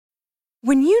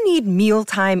When you need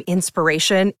mealtime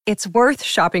inspiration, it's worth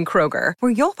shopping Kroger,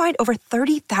 where you'll find over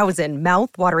 30,000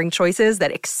 mouth-watering choices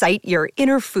that excite your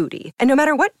inner foodie. And no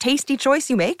matter what tasty choice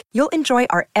you make, you'll enjoy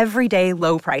our everyday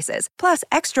low prices, plus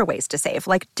extra ways to save,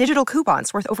 like digital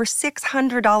coupons worth over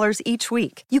 $600 each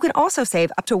week. You can also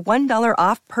save up to $1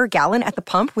 off per gallon at the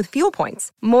pump with fuel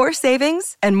points. More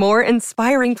savings and more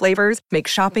inspiring flavors make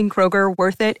shopping Kroger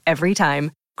worth it every time.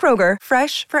 Kroger,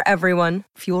 fresh for everyone.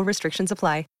 Fuel restrictions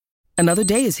apply. Another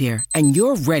day is here, and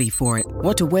you're ready for it.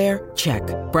 What to wear? Check.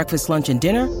 Breakfast, lunch, and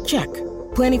dinner? Check.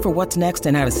 Planning for what's next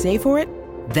and how to save for it?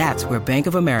 That's where Bank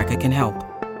of America can help.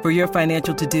 For your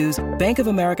financial to-dos, Bank of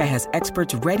America has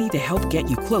experts ready to help get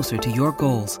you closer to your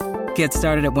goals. Get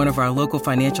started at one of our local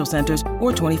financial centers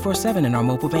or 24/7 in our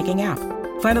mobile banking app.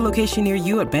 Find a location near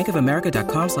you at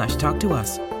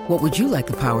bankofamerica.com/talktous. What would you like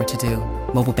the power to do?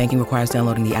 Mobile banking requires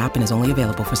downloading the app and is only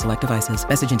available for select devices.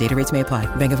 Message and data rates may apply.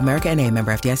 Bank of America N.A.,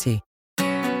 member FDIC.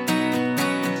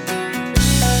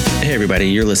 Hey everybody,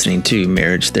 you're listening to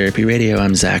Marriage Therapy Radio.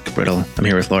 I'm Zach Brittle. I'm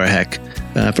here with Laura Heck.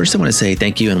 First, I want to say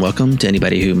thank you and welcome to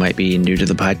anybody who might be new to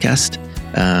the podcast.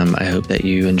 I hope that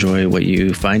you enjoy what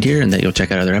you find here and that you'll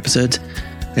check out other episodes.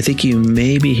 I think you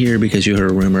may be here because you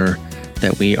heard a rumor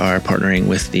that we are partnering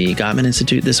with the Gottman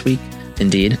Institute this week.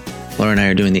 Indeed, Laura and I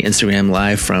are doing the Instagram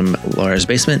live from Laura's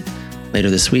basement later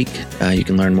this week. You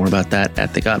can learn more about that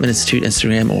at the Gottman Institute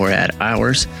Instagram or at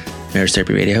ours, Marriage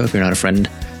Therapy Radio. If you're not a friend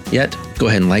yet, go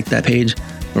ahead and like that page,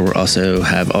 where we'll also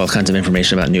have all kinds of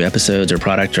information about new episodes or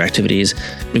product or activities.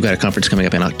 We've got a conference coming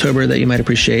up in October that you might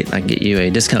appreciate. I can get you a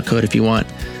discount code if you want.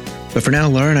 But for now,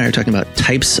 Laura and I are talking about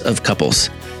types of couples.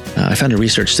 I found a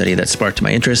research study that sparked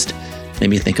my interest, made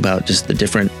me think about just the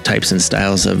different types and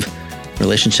styles of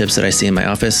relationships that I see in my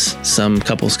office. Some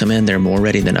couples come in, they're more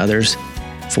ready than others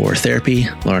for therapy.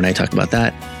 Laura and I talk about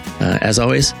that. As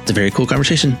always, it's a very cool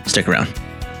conversation. Stick around.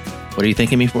 What are you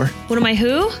thanking me for? What am I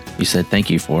who? You said thank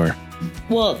you for.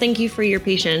 Well, thank you for your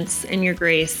patience and your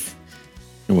grace.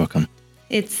 You're welcome.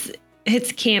 It's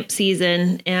camp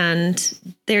season, and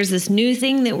there's this new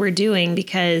thing that we're doing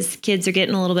because kids are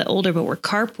getting a little bit older, but we're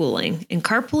carpooling. And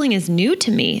carpooling is new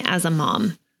to me as a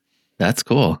mom. That's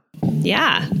cool.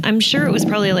 Yeah. I'm sure it was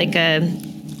probably like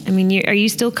are you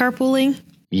still carpooling?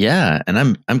 Yeah. And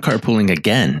I'm carpooling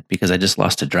again because I just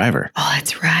lost a driver. Oh,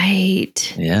 that's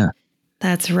right. Yeah.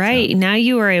 That's right. So, now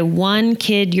you are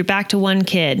you're back to one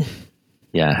kid.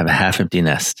 Yeah. I have a half empty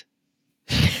nest.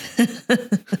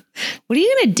 What are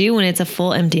you going to do when it's a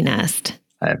full empty nest?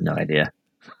 I have no idea.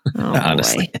 Oh,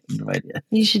 honestly, boy. I have no idea.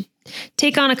 You should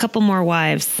take on a couple more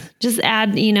wives. Just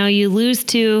add, you lose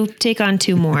 2, take on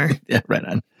 2 more. Yeah, right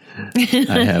on.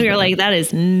 You're like, that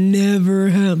is never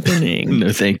happening.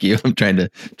 No, thank you. I'm trying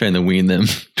to wean them,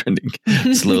 trying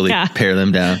to slowly pare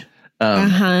them down.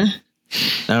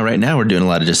 Now, right now we're doing a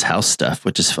lot of just house stuff,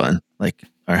 which is fun. Like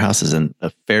our house is in a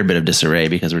fair bit of disarray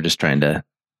because we're just trying to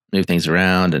move things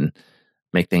around and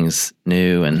make things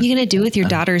new. And what are you going to do with your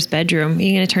daughter's bedroom? Are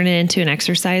you going to turn it into an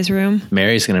exercise room?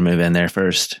 Mary's going to move in there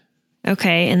first.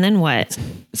 Okay. And then what?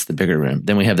 It's the bigger room.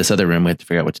 Then we have this other room we have to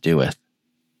figure out what to do with.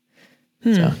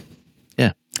 So,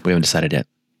 yeah, we haven't decided yet.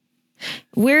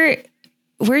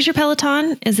 Where's your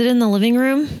Peloton? Is it in the living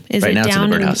room? Is right it now down it's in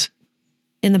the birdhouse?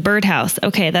 In the birdhouse.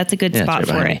 Okay. That's a good spot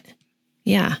for it.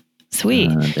 Yeah. Sweet.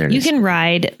 You can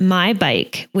ride my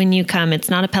bike when you come. It's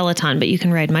not a Peloton, but you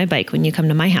can ride my bike when you come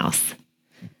to my house.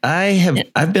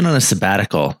 I've been on a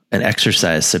sabbatical, an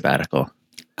exercise sabbatical.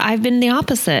 I've been the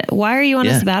opposite. Why are you on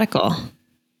a sabbatical?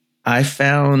 I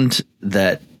found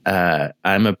that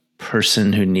I'm a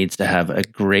person who needs to have a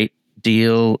great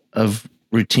deal of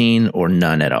routine or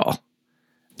none at all.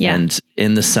 Yeah. And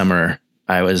in the summer,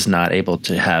 I was not able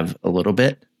to have a little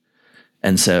bit.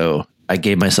 And so I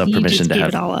gave myself permission to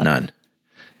have none.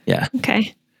 Yeah.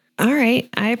 Okay. All right.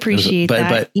 I appreciate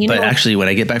that. But actually, when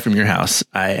I get back from your house,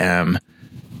 I am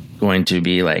going to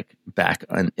be like back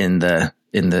in the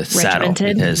saddle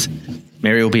because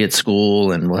Mary will be at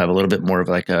school and we'll have a little bit more of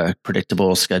like a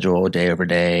predictable schedule day over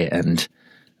day. And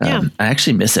I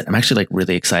actually miss it. I'm actually like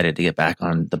really excited to get back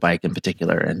on the bike in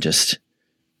particular and just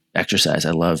exercise.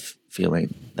 I love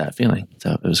feeling that feeling.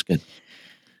 So it was good.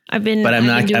 But I'm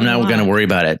not going to worry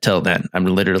about it till then. I'm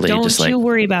literally just like, don't you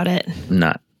worry about it.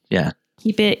 Not. Yeah.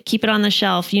 Keep it on the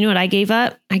shelf. You know what I gave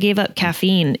up? I gave up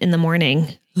caffeine in the morning.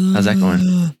 How's that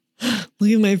going?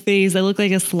 Look at my face. I look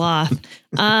like a sloth.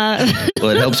 Well,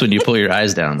 it helps when you pull your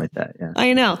eyes down like that. Yeah.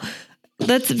 I know.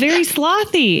 That's very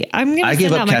slothy. I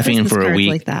gave up caffeine for a week.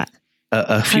 Like that.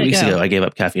 A few weeks ago, I gave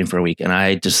up caffeine for a week and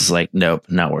I just was like, nope,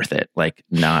 not worth it. Like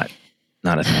not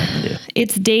not a thing I can do.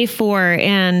 It's day 4.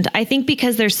 And I think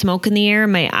because there's smoke in the air,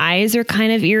 my eyes are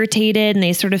kind of irritated and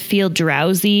they sort of feel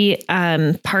drowsy.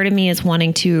 Part of me is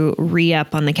wanting to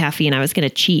re-up on the caffeine. I was going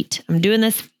to cheat. I'm doing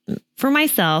this for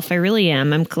myself. I really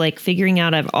am. I'm like figuring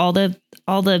out all the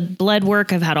blood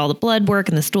work. I've had all the blood work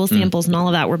and the stool samples and all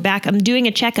of that. We're back. I'm doing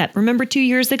a checkup. Remember 2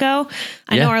 years ago?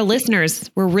 I know our listeners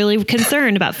were really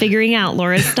concerned about figuring out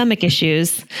Laura's stomach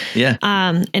issues. Yeah.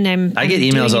 And I get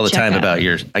emails all the time about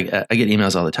I get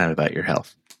emails all the time about your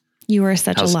health. You are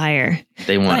such a liar.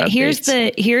 They want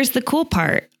updates. Here's the cool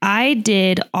part. I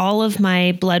did all of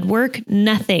my blood work,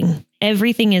 nothing.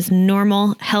 Everything is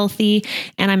normal, healthy,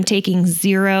 and I'm taking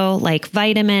 0 like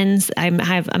vitamins. I'm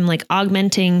like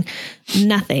augmenting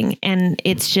nothing. And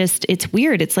it's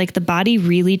weird. It's like the body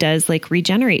really does like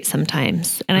regenerate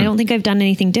sometimes. And I don't think I've done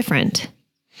anything different.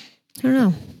 I don't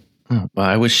know. Oh, well,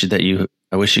 I wish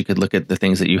you could look at the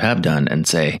things that you have done and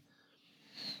say,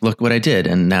 look what I did.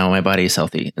 And now my body is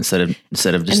healthy instead of just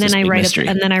this big mystery.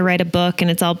 And then I write a book and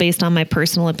it's all based on my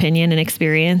personal opinion and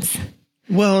experience.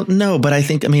 Well, no, but I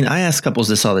ask couples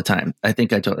this all the time. I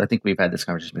think we've had this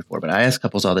conversation before, but I ask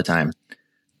couples all the time,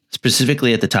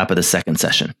 specifically at the top of the second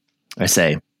session. I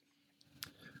say,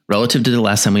 relative to the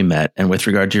last time we met and with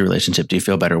regard to your relationship, do you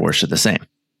feel better, worse, or the same?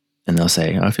 And they'll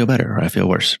say, oh, I feel better, or I feel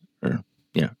worse, or,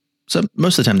 so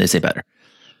most of the time they say better.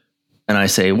 And I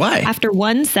say, why? After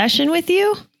one session with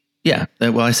you? Yeah.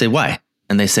 Well, I say, why?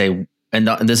 And they say, and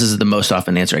this is the most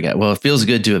often answer I get. Well, it feels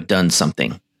good to have done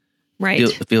something. Right.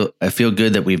 I feel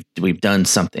good that we've done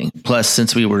something. Plus,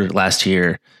 since we were last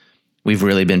here, we've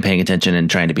really been paying attention and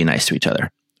trying to be nice to each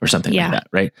other or something like that.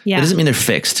 Right. Yeah. It doesn't mean they're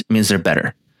fixed. It means they're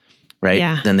better.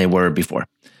 Right. Than they were before.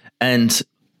 And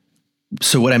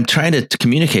so what I'm trying to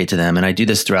communicate to them, and I do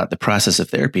this throughout the process of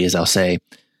therapy, is I'll say,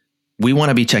 we want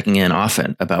to be checking in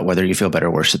often about whether you feel better,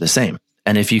 worse, or the same.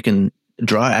 And if you can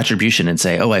draw attribution and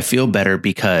say, oh, I feel better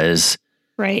because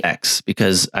X,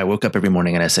 because I woke up every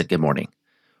morning and I said, good morning.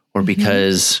 Or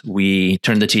because we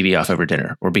turned the TV off over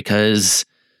dinner, or because,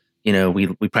 we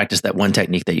practiced that one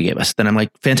technique that you gave us. Then I'm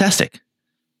like, fantastic.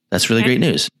 That's really great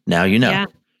news. Now you know.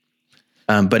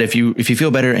 Yeah. But if you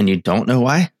feel better and you don't know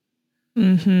why,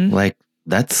 like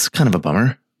that's kind of a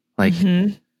bummer. Like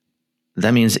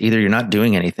that means either you're not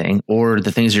doing anything, or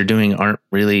the things you're doing aren't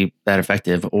really that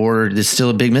effective, or it's still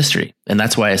a big mystery. And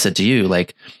that's why I said to you,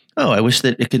 like, oh, I wish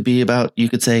that it could be about, you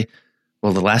could say,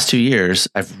 well, the last 2 years,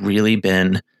 I've really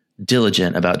been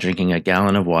diligent about drinking a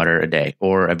gallon of water a day,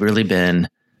 or I've really been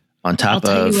on top of.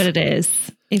 I'll tell you what it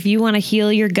is. If you want to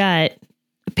heal your gut,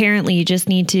 apparently you just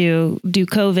need to do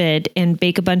COVID and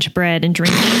bake a bunch of bread and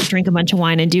drink a bunch of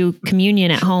wine and do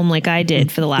communion at home like I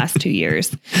did for the last 2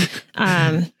 years.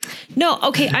 No,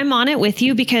 okay, I'm on it with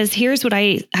you, because here's what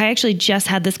I actually just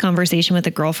had this conversation with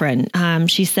a girlfriend.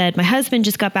 She said, my husband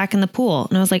just got back in the pool.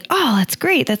 And I was like, oh, that's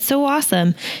great. That's so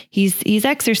awesome. He's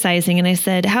exercising. And I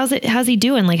said, how's he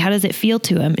doing? Like, how does it feel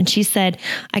to him? And she said,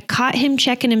 I caught him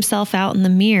checking himself out in the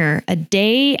mirror a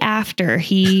day after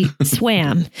he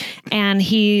swam, and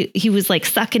he was like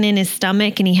sucking in his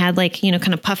stomach, and he had like,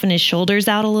 kind of puffing his shoulders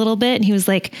out a little bit. And he was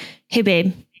like, hey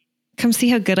babe, come see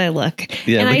how good I look.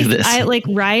 Yeah, and look at this. I like,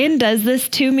 Ryan does this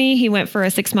to me. He went for a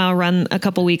 6-mile run a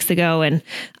couple weeks ago, and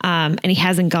he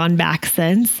hasn't gone back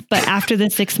since. But after the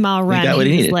 6-mile run,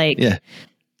 he was like, yeah,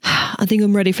 I think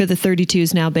I'm ready for the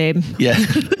 32s now, babe. Yeah.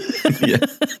 Yeah.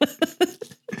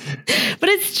 But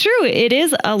it's true. It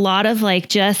is a lot of like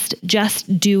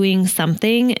just doing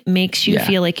something makes you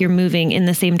feel like you're moving in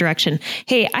the same direction.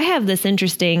 Hey, I have this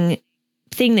interesting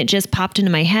thing that just popped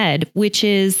into my head, which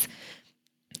is,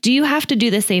 do you have to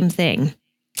do the same thing?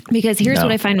 Because here's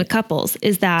what I find with couples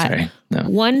is that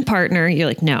one partner, you're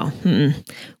like, no.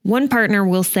 One partner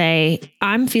will say,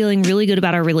 I'm feeling really good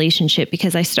about our relationship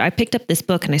because I picked up this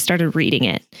book and I started reading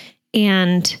it.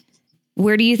 And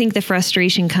where do you think the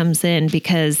frustration comes in?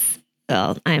 Because,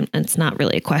 well, it's not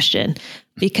really a question,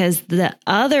 because the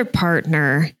other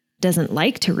partner doesn't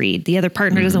like to read. The other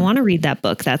partner doesn't want to read that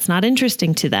book. That's not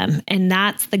interesting to them. And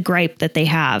that's the gripe that they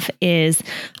have is,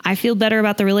 I feel better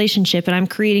about the relationship and I'm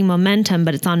creating momentum,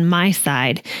 but it's on my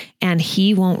side and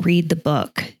he won't read the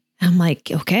book. I'm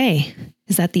like, okay,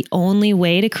 is that the only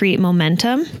way to create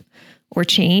momentum or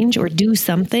change or do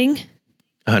something?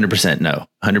 100% no,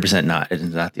 100% not. It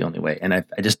is not the only way. And I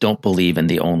just don't believe in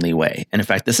the only way. And in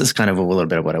fact, this is kind of a little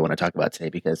bit of what I want to talk about today,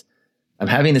 because I'm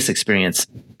having this experience,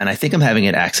 and I think I'm having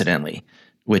it accidentally,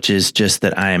 which is just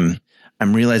that I'm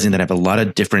realizing that I have a lot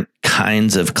of different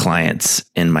kinds of clients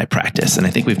in my practice. And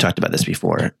I think we've talked about this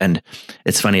before. And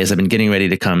it's funny, as I've been getting ready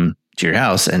to come to your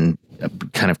house and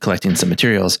kind of collecting some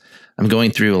materials, I'm going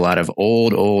through a lot of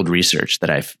old research that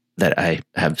I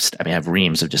have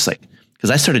reams of just like because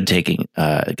I started taking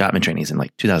Gottman trainings in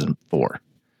like 2004.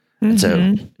 And so,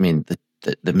 I mean,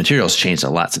 the material's changed a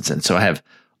lot since then. So I have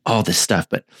all this stuff,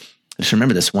 but I just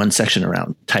remember this one section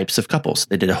around types of couples.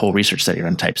 They did a whole research study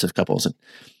on types of couples, and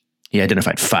he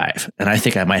identified 5. And I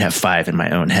think I might have 5 in my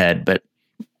own head, but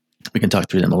we can talk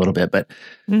through them a little bit. But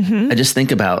I just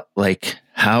think about like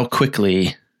how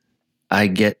quickly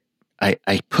I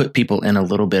put people in a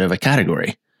little bit of a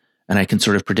category, and I can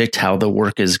sort of predict how the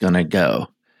work is going to go.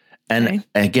 And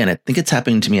again, I think it's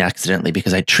happening to me accidentally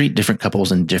because I treat different couples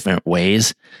in different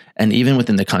ways. And even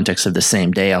within the context of the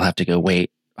same day, I'll have to go, wait,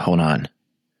 hold on.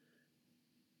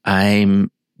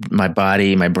 My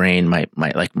body, my brain,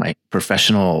 my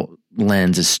professional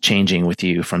lens is changing with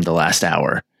you from the last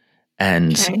hour.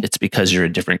 And it's because you're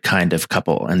a different kind of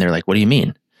couple. And they're like, what do you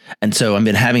mean? And so I've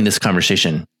been having this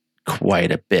conversation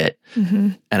quite a bit.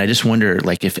 And I just wonder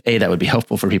like if that would be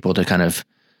helpful for people to kind of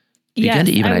begin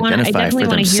to even identify for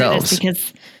themselves.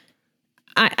 Because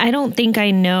I don't think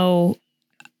I know.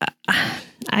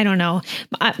 I don't know.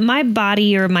 My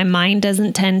body or my mind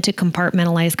doesn't tend to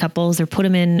compartmentalize couples or put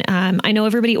them in. I know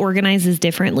everybody organizes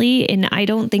differently, and I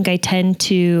don't think I tend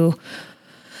to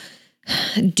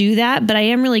do that, but I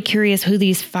am really curious who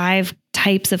these 5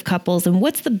 types of couples and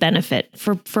what's the benefit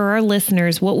for our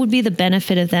listeners. What would be the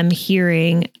benefit of them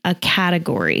hearing a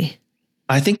category?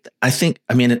 I think,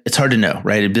 I mean, it's hard to know,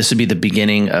 right? This would be the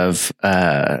beginning of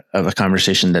a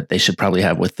conversation that they should probably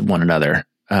have with one another,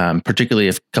 particularly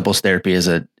if couples therapy is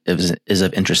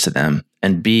of interest to them.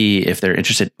 And B, if they're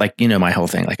interested, like, my whole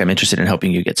thing, like I'm interested in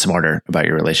helping you get smarter about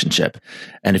your relationship.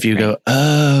 And if you go,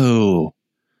 oh,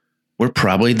 we're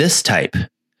probably this type.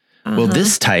 Well,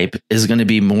 this type is going to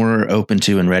be more open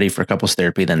to and ready for couples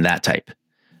therapy than that type.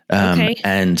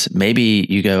 And maybe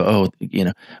you go,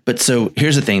 but so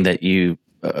here's the thing that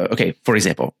for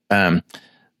example,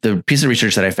 the piece of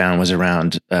research that I found was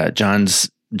around, John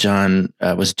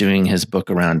was doing his book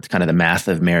around kind of the math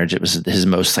of marriage. It was his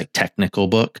most like technical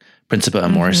book, Principia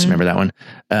Amoris. Remember that one?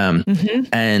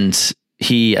 And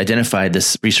he identified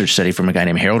this research study from a guy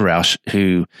named Harold Rausch,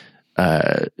 who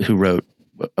wrote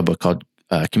a book called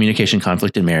Communication,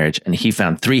 Conflict, and Marriage. And he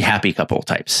found 3 happy couple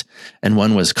types. And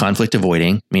one was conflict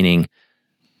avoiding, meaning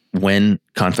when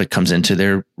conflict comes into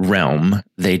their realm,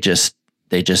 they just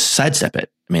sidestep it.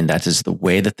 I mean, that is the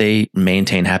way that they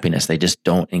maintain happiness. They just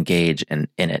don't engage in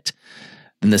it.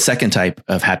 And the second type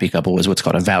of happy couple was what's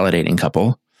called a validating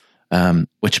couple,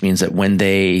 which means that when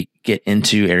they get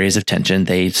into areas of tension,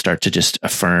 they start to just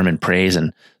affirm and praise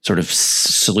and sort of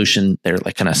they're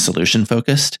like kind of solution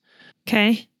focused.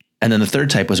 Okay. And then the third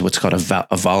type was what's called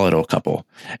a volatile couple.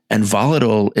 And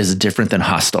volatile is different than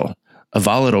hostile. A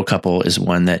volatile couple is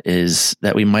one that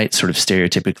we might sort of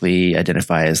stereotypically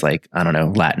identify as like, I don't know,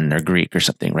 Latin or Greek or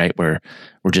something, right? Where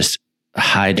we're just a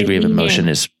high degree of emotion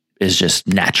is just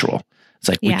natural. It's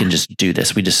like, we can just do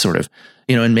this. We just sort of,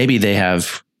 and maybe they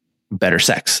have better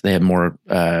sex. They have more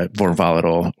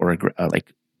volatile or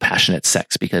like passionate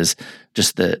sex because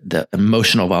just the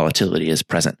emotional volatility is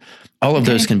present. All of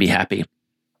those can be happy.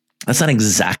 That's not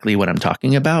exactly what I'm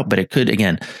talking about, but it could,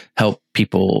 again, help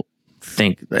people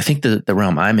think. I think the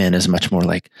realm I'm in is much more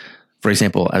like, for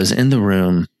example, I was in the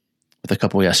room with a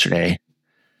couple yesterday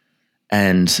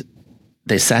and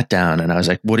they sat down and I was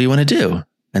like, what do you want to do?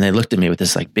 And they looked at me with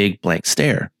this like big blank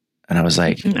stare. And I was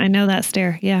like, I know that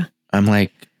stare. Yeah. I'm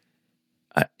like,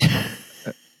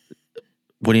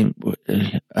 what do you,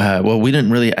 well, I didn't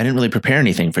really prepare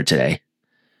anything for today.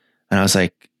 And I was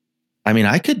like, I mean,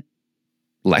 I could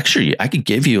lecture you. I could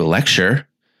give you a lecture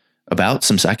about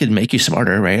I could make you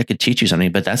smarter, right? I could teach you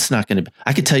something, but that's not going to,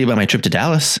 I could tell you about my trip to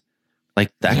Dallas.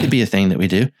 Like that could be a thing that we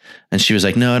do. And she was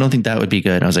like, no, I don't think that would be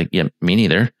good. And I was like, yeah, me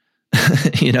neither.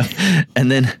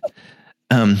 And then,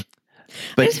 but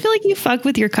I just feel like you fuck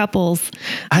with your couples.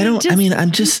 I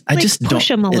just don't push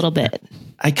them a little bit.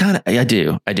 I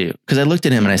do. Cause I looked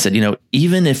at him and I said,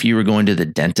 even if you were going to the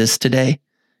dentist today,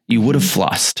 you would have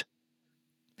flossed.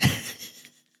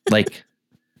 Like,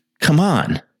 come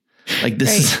on. Like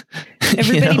this is,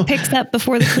 everybody picks up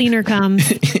before the cleaner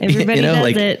comes. Everybody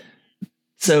does it.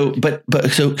 So, but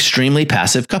so extremely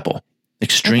passive couple.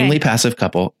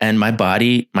 And my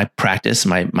body, my practice,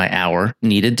 my hour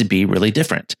needed to be really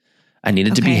different. I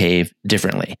needed to behave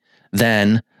differently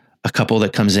than a couple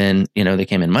that comes in, they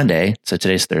came in Monday. So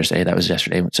today's Thursday. That was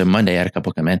yesterday. So Monday I had a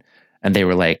couple come in and they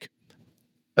were like,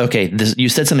 okay, you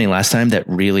said something last time that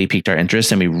really piqued our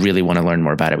interest and we really want to learn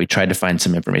more about it. We tried to find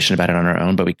some information about it on our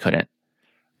own, but we couldn't.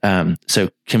 So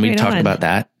can we talk about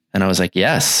that? And I was like,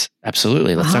 yes,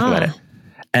 absolutely. Let's talk about it.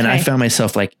 And I found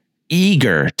myself like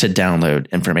eager to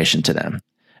download information to them.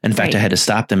 In fact, I had to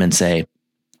stop them and say,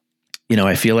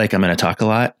 I feel like I'm going to talk a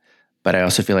lot, but I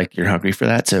also feel like you're hungry for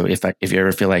that. So if you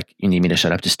ever feel like you need me to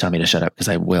shut up, just tell me to shut up, because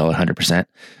I will 100%.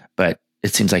 But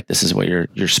it seems like this is what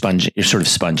you're sponging. You're sort of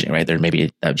sponging, right? There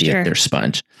maybe that'd be their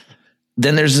sponge.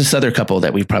 Then there's this other couple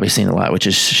that we've probably seen a lot, which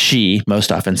is she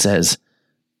most often says,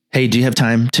 "Hey, do you have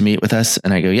time to meet with us?"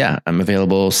 And I go, "Yeah, I'm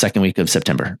available second week of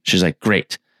September." She's like,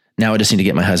 "Great. Now I just need to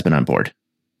get my husband on board.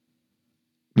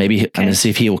 Maybe I'm going to see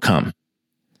if he will come."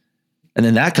 And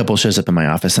then that couple shows up in my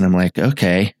office and I'm like,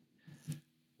 "Okay,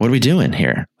 what are we doing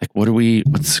here? Like,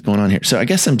 what's going on here?" So I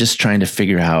guess I'm just trying to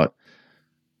figure out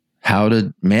how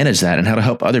to manage that and how to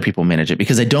help other people manage it,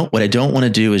 because what I don't want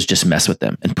to do is just mess with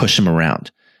them and push them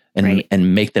around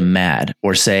and make them mad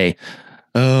or say,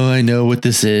 "Oh, I know what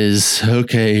this is.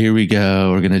 Okay, here we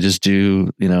go. We're going to just do,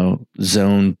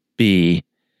 zone B.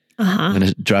 I'm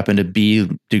going to drop into B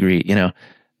degree,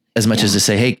 as much as to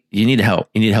say, hey, you need help.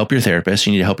 You need to help your therapist.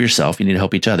 You need to help yourself. You need to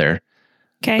help each other."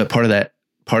 Okay. But part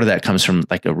of that comes from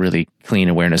like a really clean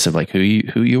awareness of like who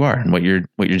you are and what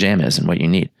your jam is and what you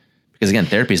need. Because again,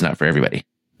 therapy is not for everybody.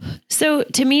 So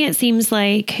to me, it seems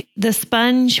like the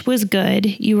sponge was good.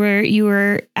 You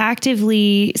were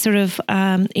actively sort of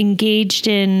engaged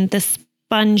in the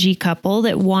spongy couple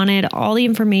that wanted all the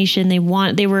information they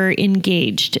were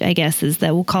engaged, I guess is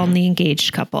that we'll call them the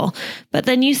engaged couple. But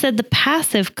then you said the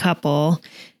passive couple.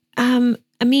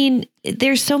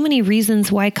 There's so many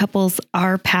reasons why couples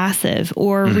are passive,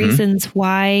 or reasons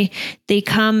why they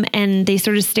come and they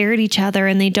sort of stare at each other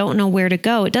and they don't know where to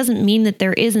go. It doesn't mean that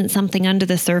there isn't something under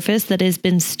the surface that has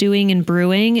been stewing and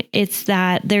brewing. It's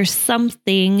that there's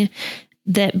something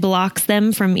that blocks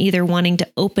them from either wanting to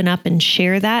open up and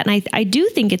share that. And I do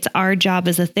think it's our job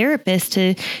as a therapist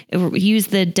to use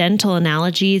the dental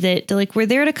analogy that like we're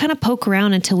there to kind of poke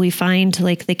around until we find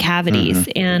like the cavities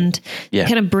and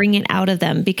kind of bring it out of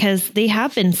them, because they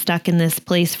have been stuck in this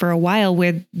place for a while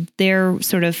where they're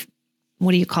sort of,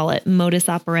 what do you call it? Modus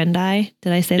operandi.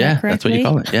 Did I say that correctly?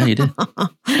 Yeah, that's what you call it. Yeah,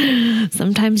 you did.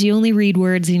 Sometimes you only read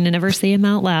words and you never say them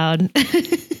out loud.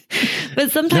 But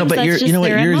sometimes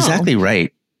you're exactly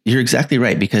right. You're exactly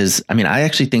right. Because I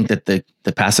actually think that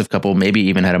the passive couple maybe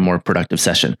even had a more productive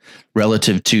session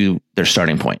relative to their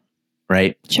starting point.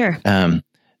 Right. Sure.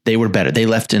 They were better. They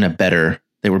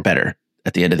were better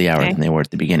at the end of the hour than they were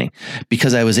at the beginning,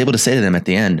 because I was able to say to them at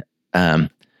the end,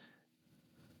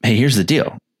 "Hey, here's the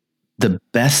deal. The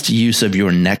best use of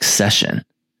your next session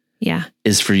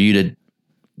is for you to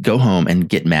go home and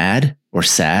get mad or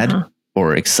sad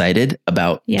or excited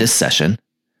about this session,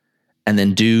 and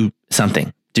then do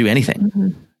something, do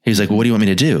anything." He was like, "Well, what do you want me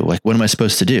to do? Like, what am I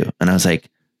supposed to do?" And I was like,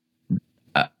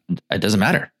 "It doesn't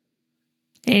matter.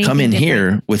 Come in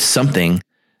here with something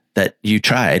that you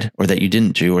tried or that you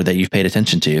didn't do or that you've paid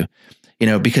attention to,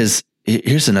 because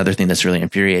here's another thing that's really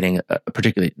infuriating,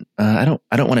 particularly, I don't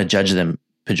want to judge them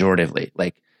pejoratively.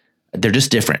 Like, they're just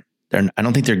different. I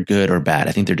don't think they're good or bad.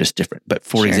 I think they're just different. But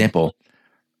for example,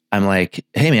 I'm like,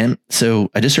 "Hey man,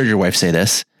 so I just heard your wife say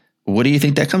this. What do you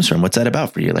think that comes from? What's that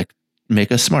about for you? Like,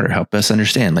 make us smarter, help us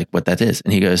understand like what that is."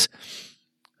 And he goes,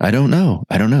 I don't know.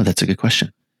 That's a good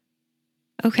question."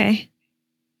 Okay.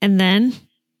 And then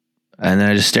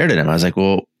I just stared at him. I was like,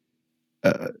 "Well,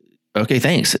 okay,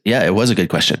 thanks. Yeah, it was a good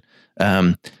question.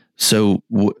 So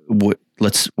what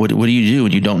do you do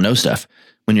when you don't know stuff?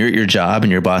 When you're at your job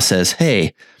and your boss says,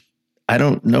 'Hey, I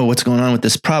don't know what's going on with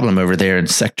this problem over there in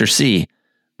sector C.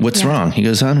 What's wrong?' He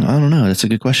goes, I don't know. That's a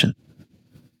good question."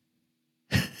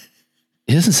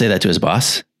 He doesn't say that to his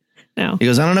boss. No. He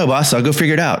goes, "I don't know, boss. I'll go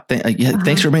figure it out.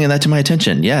 Thanks for bringing that to my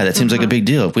attention. Yeah, that seems like a big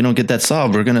deal. If we don't get that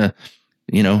solved, we're going to,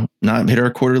 not hit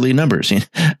our quarterly numbers."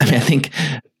 I think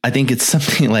it's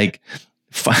something like,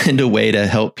 find a way to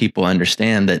help people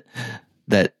understand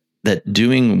that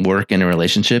doing work in a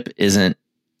relationship doesn't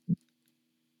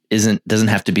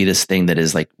have to be this thing that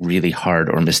is like really hard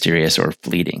or mysterious or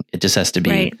fleeting. It just has to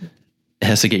be, it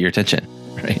has to get your attention.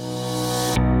 Right.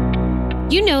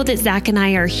 You know that Zach and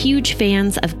I are huge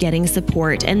fans of getting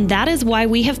support, and that is why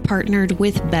we have partnered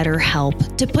with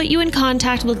BetterHelp to put you in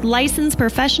contact with licensed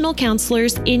professional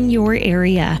counselors in your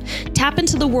area. Tap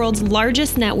into the world's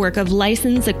largest network of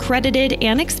licensed, accredited,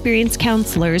 and experienced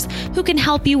counselors who can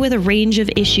help you with a range of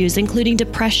issues, including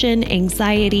depression,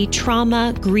 anxiety,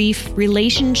 trauma, grief,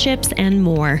 relationships, and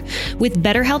more. With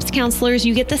BetterHelp's counselors,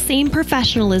 you get the same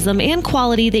professionalism and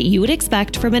quality that you would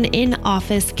expect from an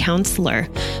in-office counselor.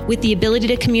 With the ability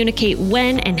ability to communicate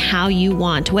when and how you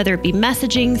want, whether it be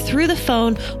messaging, through the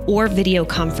phone, or video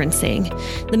conferencing.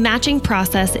 The matching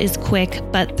process is quick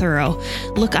but thorough.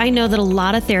 Look, I know that a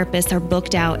lot of therapists are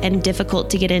booked out and difficult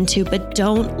to get into, but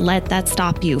don't let that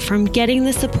stop you from getting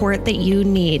the support that you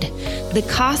need. The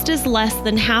cost is less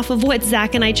than half of what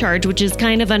Zach and I charge, which is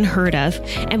kind of unheard of.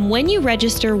 And when you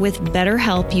register with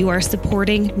BetterHelp, you are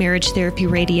supporting Marriage Therapy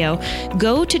Radio.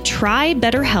 Go to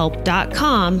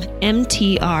trybetterhelp.com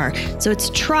MTR. So it's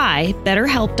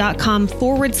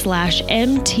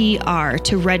trybetterhelp.com/MTR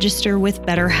to register with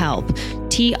BetterHelp.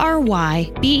 TRYBETTER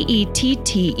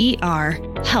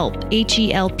help,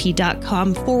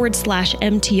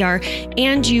 HELP.com/MTR,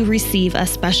 and you receive a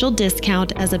special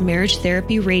discount as a Marriage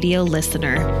Therapy Radio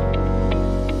listener.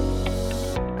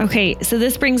 Okay, so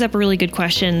this brings up a really good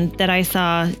question that I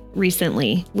saw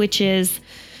recently, which is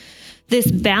this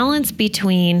balance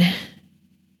between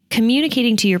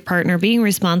communicating to your partner, being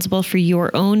responsible for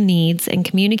your own needs and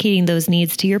communicating those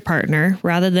needs to your partner,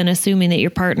 rather than assuming that your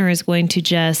partner is going to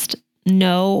just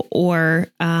know or,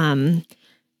 I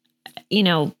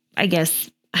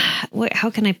guess, how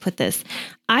can I put this?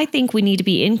 I think we need to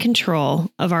be in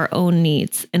control of our own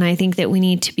needs. And I think that we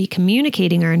need to be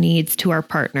communicating our needs to our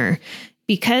partner.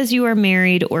 Because you are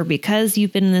married or because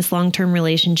you've been in this long-term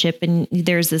relationship and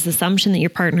there's this assumption that your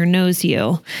partner knows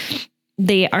you,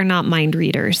 they are not mind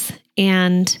readers.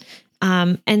 And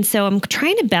so I'm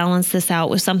trying to balance this out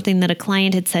with something that a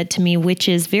client had said to me, which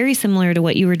is very similar to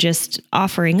what you were just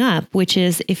offering up, which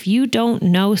is if you don't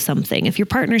know something, if your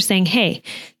partner's saying, hey,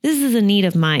 this is a need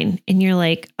of mine, and you're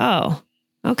like, oh,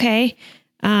 okay.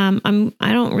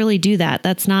 I don't really do that.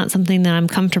 That's not something that I'm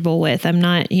comfortable with. I'm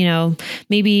not,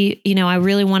 maybe, I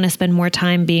really want to spend more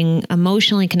time being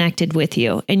emotionally connected with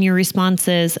you. And your response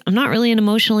is, I'm not really an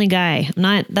emotionally guy.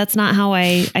 That's not how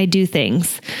I do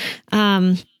things.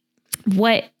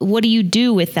 What do you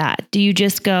do with that? Do you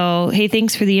just go, hey,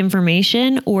 thanks for the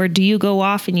information? Or do you go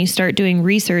off and you start doing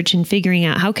research and figuring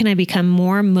out how can I become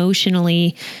more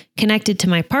emotionally connected to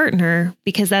my partner?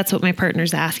 Because that's what my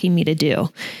partner's asking me to do.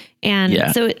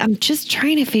 And so I'm just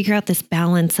trying to figure out this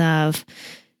balance of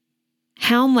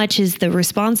how much is the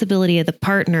responsibility of the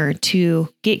partner to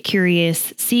get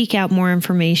curious, seek out more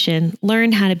information,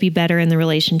 learn how to be better in the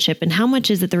relationship, and how much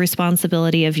is it the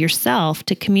responsibility of yourself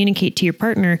to communicate to your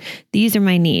partner, these are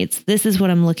my needs. This is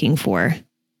what I'm looking for.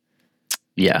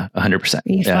 Yeah, 100%. Are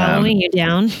you following you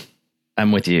down?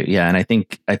 I'm with you. Yeah. And I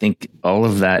think all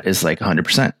of that is like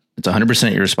 100%. It's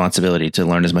 100% your responsibility to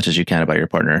learn as much as you can about your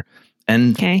partner.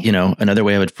 And, another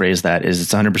way I would phrase that is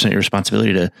it's 100% your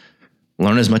responsibility to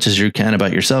learn as much as you can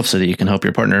about yourself so that you can help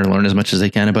your partner learn as much as they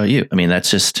can about you. I mean,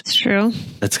 it's true.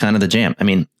 That's kind of the jam. I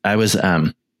mean, I was,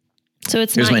 so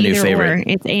it's here's not my new either favorite. Or,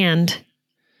 it's and.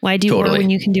 Why do or when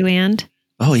you can do and?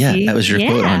 Oh yeah. See? That was your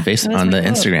quote on Facebook, on the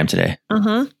quote. Instagram today.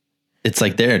 Uh-huh. It's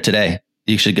like there today.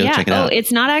 You should go check it out. Oh,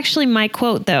 it's not actually my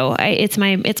quote though. It's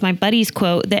my buddy's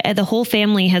quote. The whole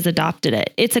family has adopted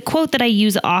it. It's a quote that I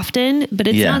use often, but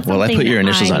it's not something. Well, I put your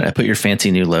initials on it. I put your fancy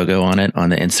new logo on it on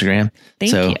the Instagram.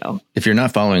 Thank you. If you're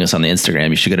not following us on the Instagram,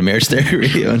 you should go to Marriage Therapy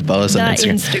Radio and follow us on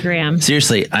Instagram.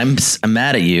 Seriously, I'm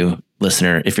mad at you,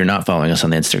 listener, if you're not following us on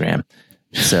the Instagram.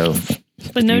 So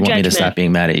but no you want judgment. me to stop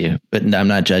being mad at you, but I'm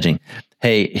not judging.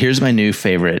 Hey, here's my new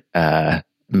favorite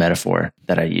metaphor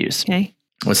that I use. Okay.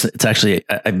 It's actually,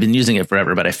 I've been using it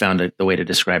forever, but I found the way to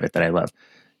describe it that I love.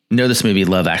 You know this movie,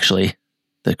 Love Actually,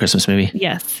 the Christmas movie?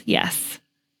 Yes.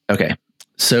 Okay.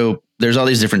 So there's all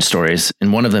these different stories.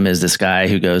 And one of them is this guy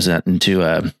who goes into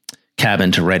a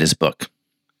cabin to write his book.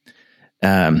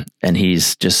 And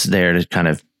he's just there to kind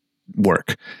of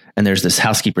work. And there's this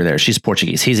housekeeper there. She's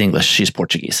Portuguese. He's English. She's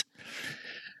Portuguese.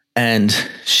 And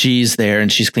she's there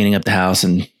and she's cleaning up the house,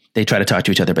 and they try to talk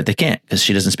to each other, but they can't because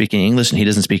she doesn't speak any English and he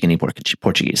doesn't speak any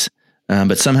Portuguese.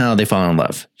 But somehow they fall in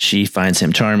love. She finds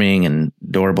him charming and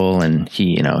adorable, and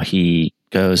he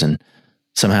goes and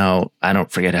somehow, I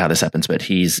don't forget how this happens, but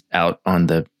he's out on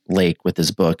the lake with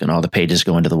his book and all the pages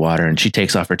go into the water, and she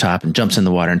takes off her top and jumps in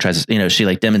the water and tries to, she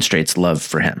like demonstrates love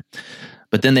for him.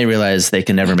 But then they realize they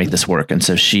can never make this work. And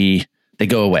so they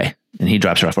go away and he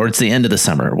drops her off, or it's the end of the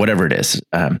summer or whatever it is.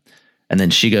 And then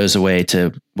she goes away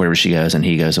to wherever she goes, and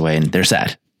he goes away, and they're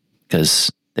sad because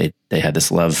they had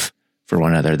this love for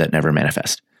one another that never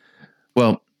manifests.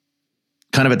 Well,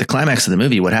 kind of at the climax of the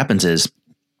movie, what happens is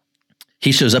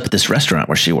he shows up at this restaurant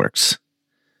where she works,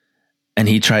 and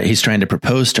he's trying to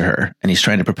propose to her, and he's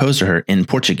trying to propose to her in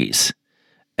Portuguese.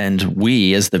 And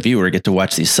we, as the viewer, get to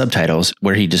watch these subtitles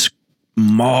where he just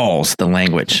mauls the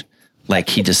language. Like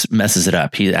he just messes it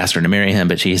up. He asked her to marry him,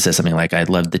 but she says something like, "I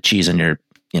love the cheese on your,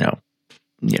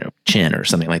 chin," or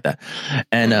something like that.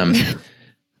 And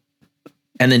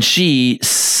And then she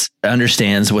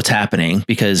understands what's happening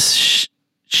because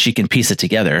she can piece it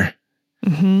together.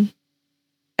 Mm-hmm.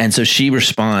 And so she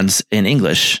responds in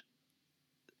English.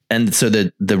 And so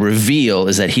the reveal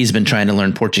is that he's been trying to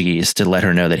learn Portuguese to let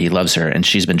her know that he loves her. And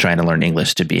she's been trying to learn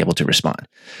English to be able to respond.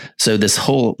 So this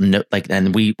whole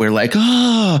and we're like,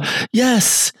 oh,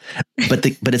 yes. But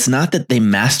it's not that they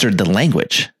mastered the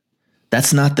language.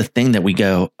 That's not the thing that we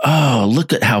go, oh,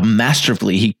 look at how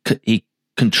masterfully he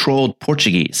controlled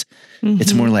Portuguese. Mm-hmm.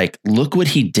 It's more like, look what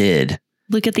he did.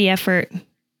 Look at the effort.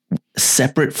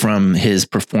 Separate from his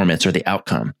performance or the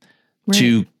outcome. Right.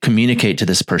 To communicate to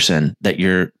this person that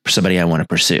you're somebody I want to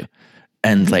pursue.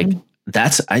 And like,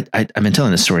 I've been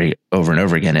telling this story over and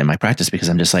over again in my practice because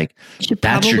I'm just like,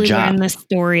 that's your job. Learn the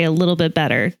story a little bit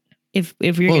better if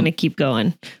you're going to keep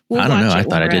going. I don't know. I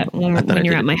thought I did. When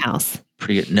you're at my house.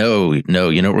 No. You know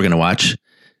what we're going to watch?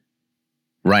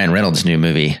 Ryan Reynolds' new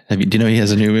movie. Do you know he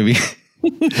has a new movie?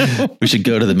 We should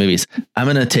go to the movies. I'm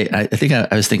going to take, I think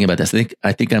I was thinking about this.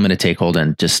 I think I'm going to take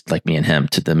Holden, just like me and him,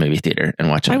 to the movie theater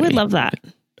and watch it. I would love that.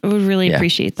 I would really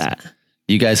appreciate that.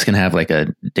 You guys can have like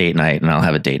a date night and I'll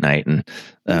have a date night and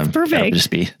perfect. That'll just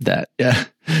be that. Yeah.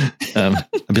 I'll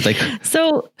be like,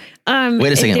 so,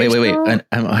 wait a second. Wait.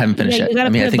 I haven't finished yet. You got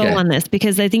to put a bow on this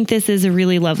because I think this is a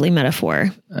really lovely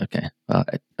metaphor. Okay. Well,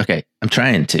 okay. I'm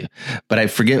trying to, but I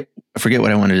forget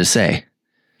what I wanted to say.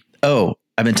 Oh,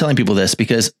 I've been telling people this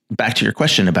because back to your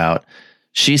question about,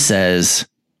 she says,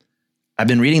 I've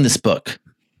been reading this book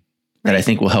that I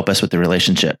think will help us with the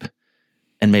relationship.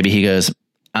 And maybe he goes,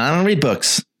 I don't read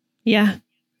books. Yeah.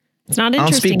 It's not interesting. I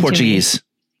don't speak Portuguese.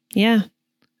 Yeah.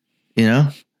 You know,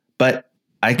 but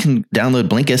I can download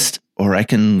Blinkist or I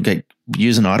can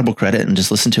use an Audible credit and just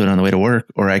listen to it on the way to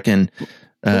work. Or I can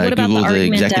Google the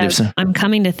executives. I'm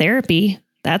coming to therapy.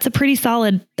 That's pretty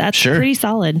solid.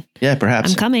 Yeah, perhaps.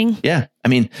 I'm coming. Yeah. I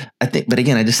mean, I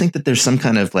just think that there's some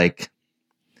kind of like,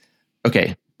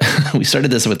 okay, we started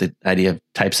this with the idea of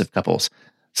types of couples.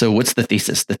 So what's the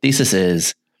thesis? The thesis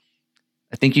is,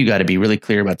 I think you got to be really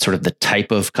clear about sort of the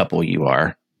type of couple you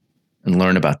are and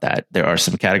learn about that. There are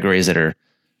some categories that are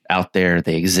out there.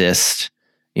 They exist,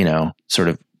 you know, sort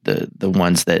of the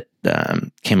ones that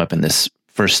came up in this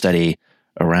first study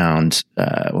around,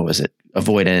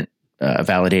 avoidant,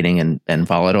 validating and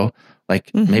volatile.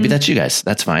 Like maybe that's you guys.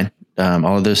 That's fine.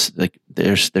 All of those, like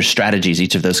there's strategies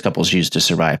each of those couples use to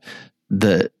survive.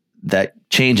 That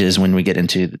changes when we get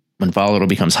into when volatile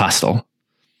becomes hostile.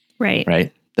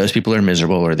 Right. Those people are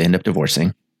miserable or they end up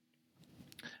divorcing.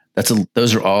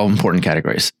 Those are all important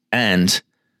categories. And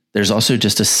there's also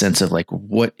just a sense of like,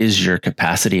 what is your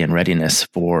capacity and readiness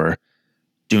for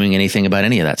doing anything about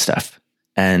any of that stuff?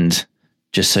 And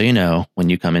just so you know, when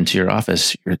you come into your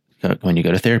office, when you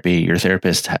go to therapy, your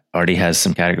therapist already has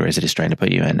some categories that he's trying to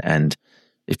put you in. And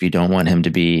if you don't want him to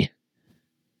be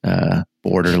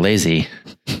bored or lazy,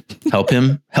 help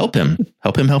him help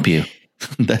you.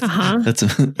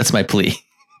 That's my plea.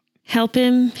 Help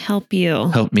him help you.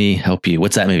 Help me help you.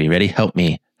 What's that movie? Ready? Help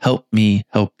me help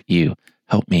you.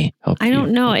 Help me help you. I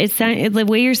don't know. It's the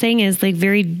way you're saying is like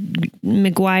very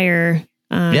Maguire.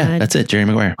 Yeah, that's it. Jerry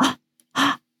Maguire.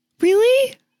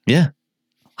 Really? Yeah.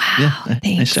 Wow. Yeah.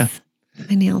 Thanks. Nice job.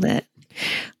 I nailed it.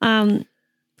 All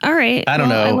right. I don't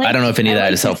know. I don't know if any of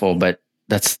that is helpful, but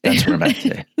that's where I'm at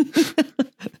today.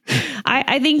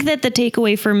 I think that the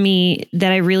takeaway for me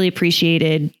that I really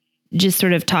appreciated just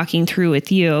sort of talking through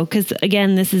with you, because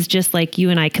again, this is just like you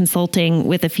and I consulting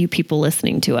with a few people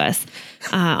listening to us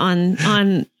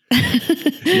on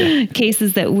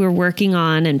cases that we're working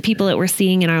on and people that we're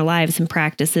seeing in our lives and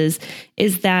practices,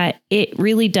 is that it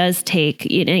really does take,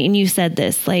 and you said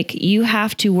this, like you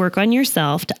have to work on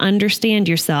yourself to understand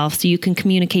yourself so you can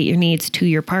communicate your needs to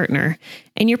your partner.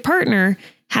 And your partner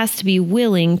has to be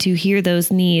willing to hear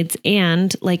those needs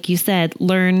and, like you said,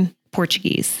 learn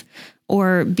Portuguese,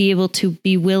 or be able to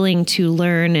be willing to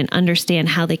learn and understand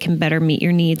how they can better meet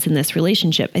your needs in this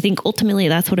relationship. I think ultimately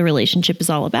that's what a relationship is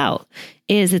all about,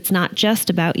 is it's not just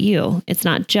about you. It's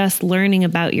not just learning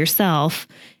about yourself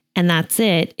and that's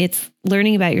it. It's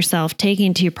learning about yourself,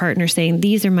 taking it to your partner, saying,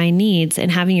 these are my needs,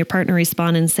 and having your partner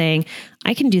respond and saying,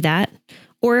 I can do that.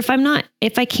 Or if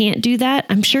I can't do that,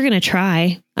 I'm sure going to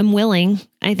try. I'm willing.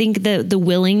 I think the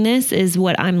willingness is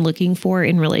what I'm looking for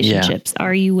in relationships. Yeah.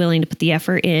 Are you willing to put the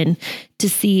effort in to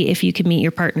see if you can meet your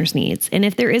partner's needs? And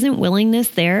if there isn't willingness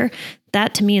there,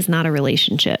 that to me is not a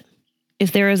relationship.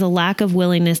 If there is a lack of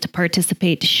willingness to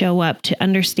participate, to show up, to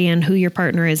understand who your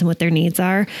partner is and what their needs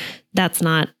are, that's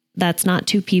not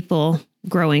two people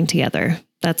growing together.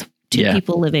 That's two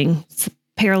people living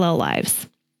parallel lives.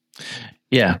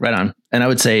 Yeah, right on. And I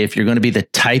would say if you're going to be the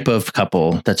type of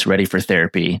couple that's ready for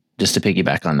therapy, just to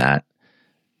piggyback on that,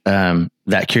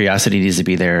 that curiosity needs to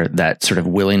be there. That sort of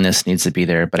willingness needs to be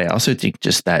there. But I also think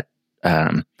just that,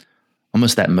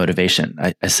 almost that motivation.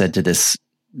 I said to this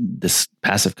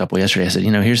passive couple yesterday, I said,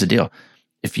 here's the deal.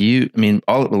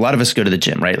 A lot of us go to the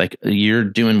gym, right? Like you're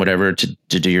doing whatever to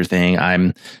do your thing.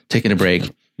 I'm taking a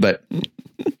break, but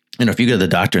if you go to the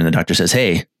doctor and the doctor says,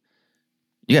 hey,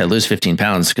 you got to lose 15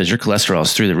 pounds because your cholesterol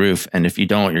is through the roof. And if you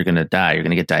don't, you're going to die. You're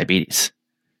going to get diabetes.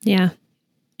 Yeah.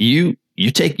 You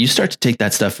start to take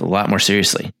that stuff a lot more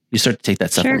seriously. You start to take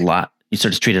that stuff you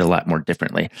start to treat it a lot more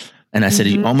differently. And I said,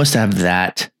 you almost have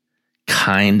that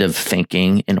kind of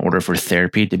thinking in order for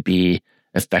therapy to be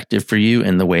effective for you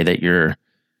in the way that your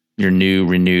new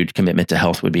renewed commitment to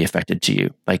health would be affected to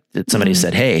you. Like somebody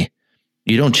said, hey,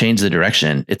 you don't change the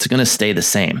direction. It's going to stay the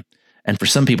same. And for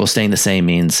some people, staying the same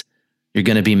means you're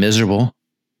going to be miserable,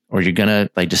 or you're going to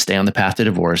like just stay on the path to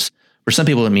divorce. For some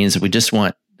people, it means we just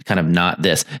want kind of not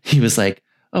this. He was like,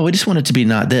 oh, we just want it to be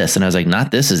not this. And I was like,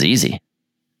 not this is easy.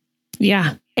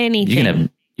 Yeah. Anything.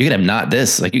 You could have not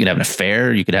this, like you could have an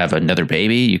affair. You could have another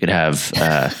baby. You could have,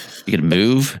 you could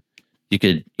move. You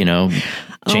could,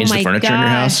 change the furniture in your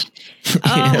house.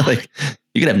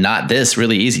 You could have not this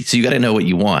really easy. So you got to know what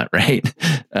you want. Right.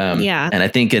 Yeah. And I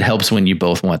think it helps when you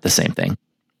both want the same thing.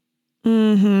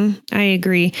 I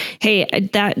agree. Hey,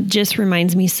 that just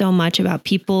reminds me so much about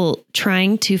people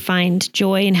trying to find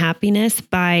joy and happiness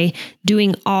by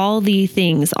doing all the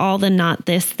things, all the not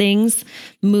this things,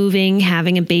 moving,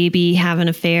 having a baby, have an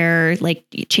affair, like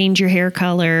change your hair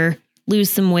color,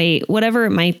 lose some weight, whatever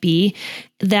it might be.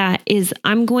 That is,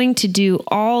 I'm going to do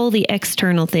all the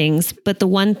external things, but the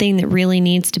one thing that really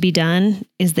needs to be done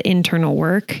is the internal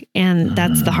work. And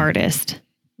that's the hardest.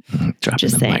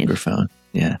 Dropping the microphone.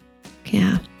 Yeah.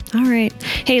 Yeah. All right.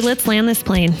 Hey, let's land this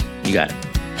plane. You got it.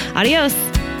 Adios.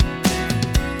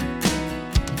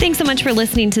 Thanks so much for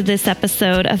listening to this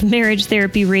episode of Marriage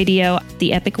Therapy Radio.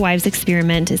 The Epic Wives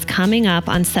Experiment is coming up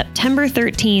on September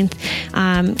 13th.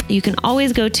 You can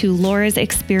always go to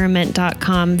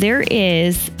laurasexperiment.com. There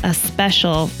is a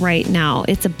special right now.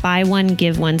 It's a buy one,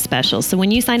 give one special. So when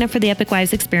you sign up for the Epic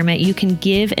Wives Experiment, you can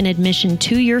give an admission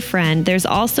to your friend. There's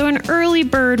also an early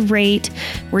bird rate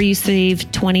where you save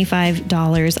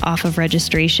 $25 off of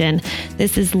registration.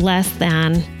 This is less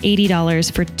than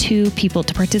 $80 for 2 people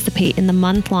to participate in the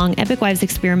month-long Epic Wives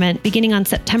Experiment beginning on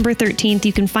September 13th.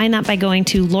 You can find that by going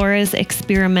to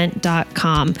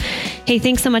laurasexperiment.com. Hey,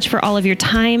 thanks so much for all of your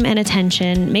time and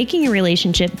attention, making your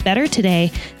relationship better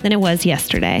today than it was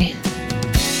yesterday.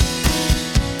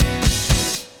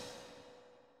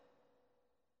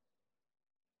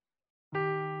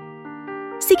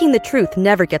 Seeking the truth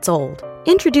never gets old.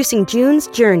 Introducing June's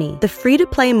Journey, the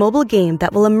free-to-play mobile game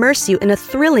that will immerse you in a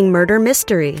thrilling murder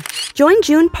mystery. Join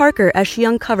June Parker as she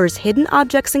uncovers hidden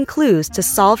objects and clues to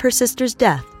solve her sister's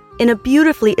death in a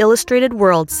beautifully illustrated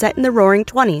world set in the Roaring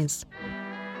 '20s.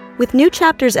 With new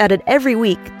chapters added every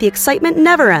week, the excitement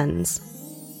never ends.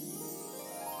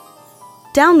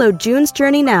 Download June's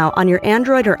Journey now on your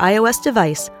Android or iOS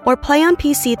device, or play on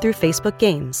PC through Facebook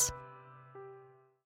Games.